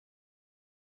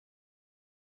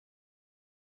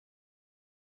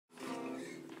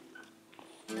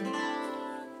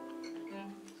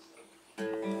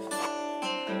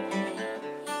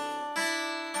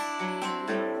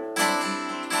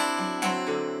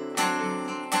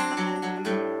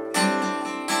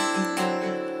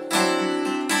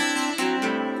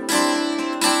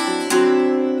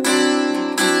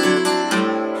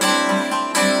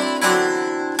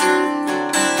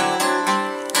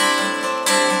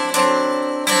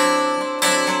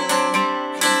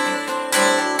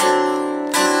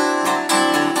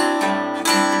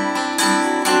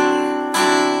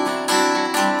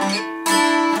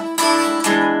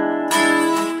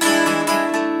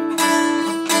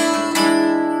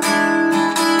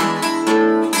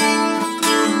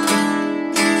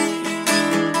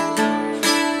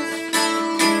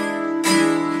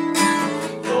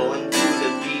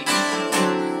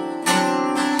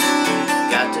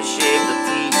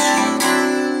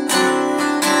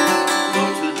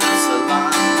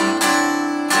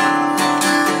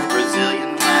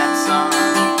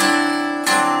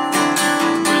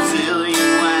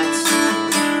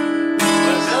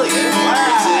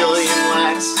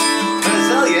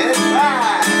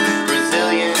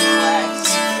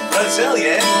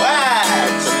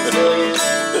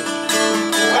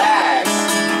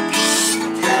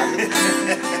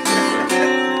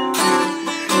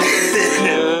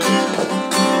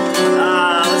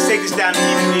just down to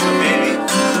even leave a baby.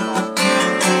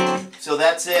 So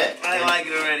that's it. I like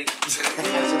it already. Here's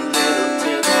a little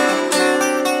tip.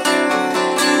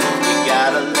 You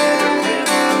gotta let her rip.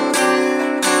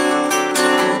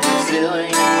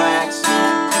 Brazilian wax.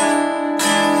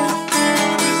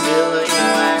 Brazilian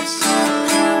wax.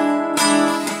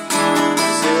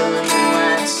 Brazilian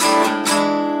wax.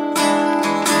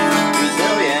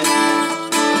 Brazilian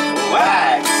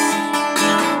wax.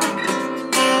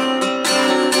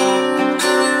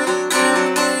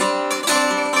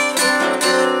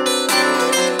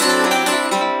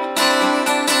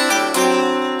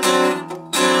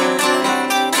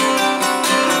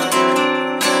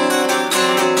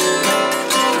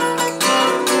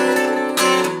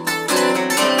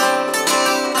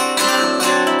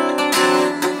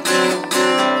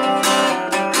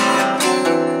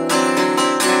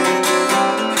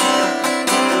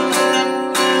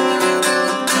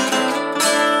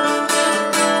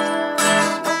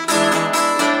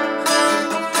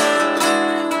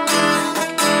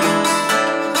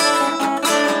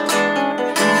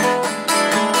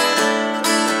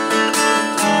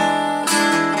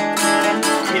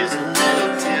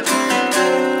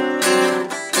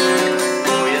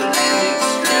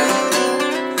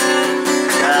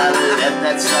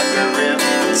 That sucker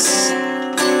rips.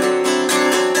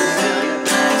 Brazilian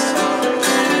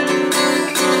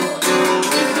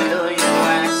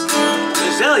wax.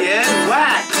 Brazilian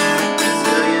wax.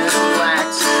 Brazilian wax.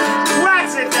 Wax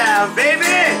it down,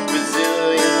 baby.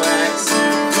 Brazilian wax.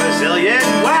 Brazilian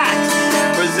wax.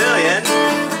 Brazilian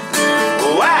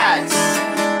wax.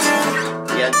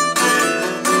 Yes.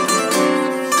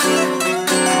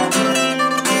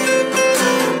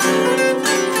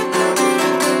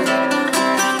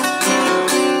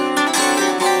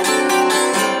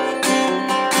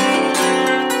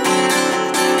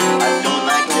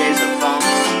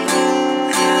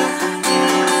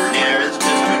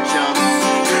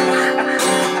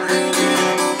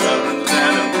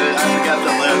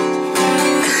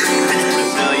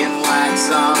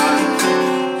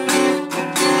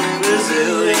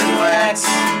 Brazilian wax.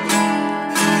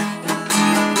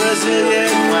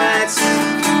 Brazilian wax.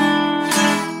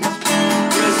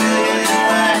 Brazilian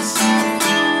wax.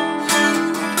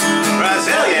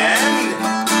 Brazilian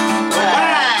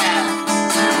wax.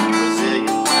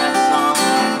 Brazilian wax song.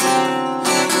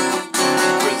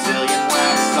 Brazilian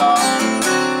wax song.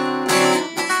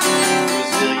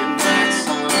 Brazilian wax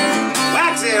song.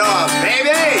 wax it off,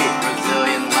 baby.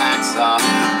 Brazilian wax song.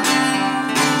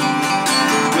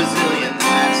 Brazilian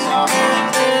wax off.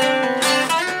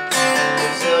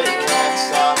 Brazilian wax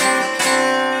off.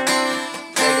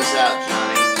 Take us out,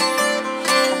 Johnny.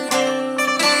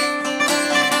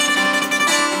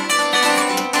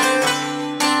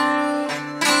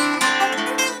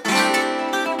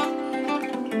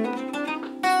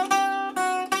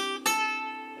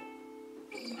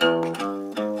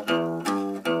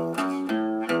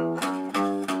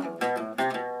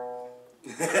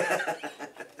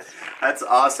 That's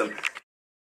awesome.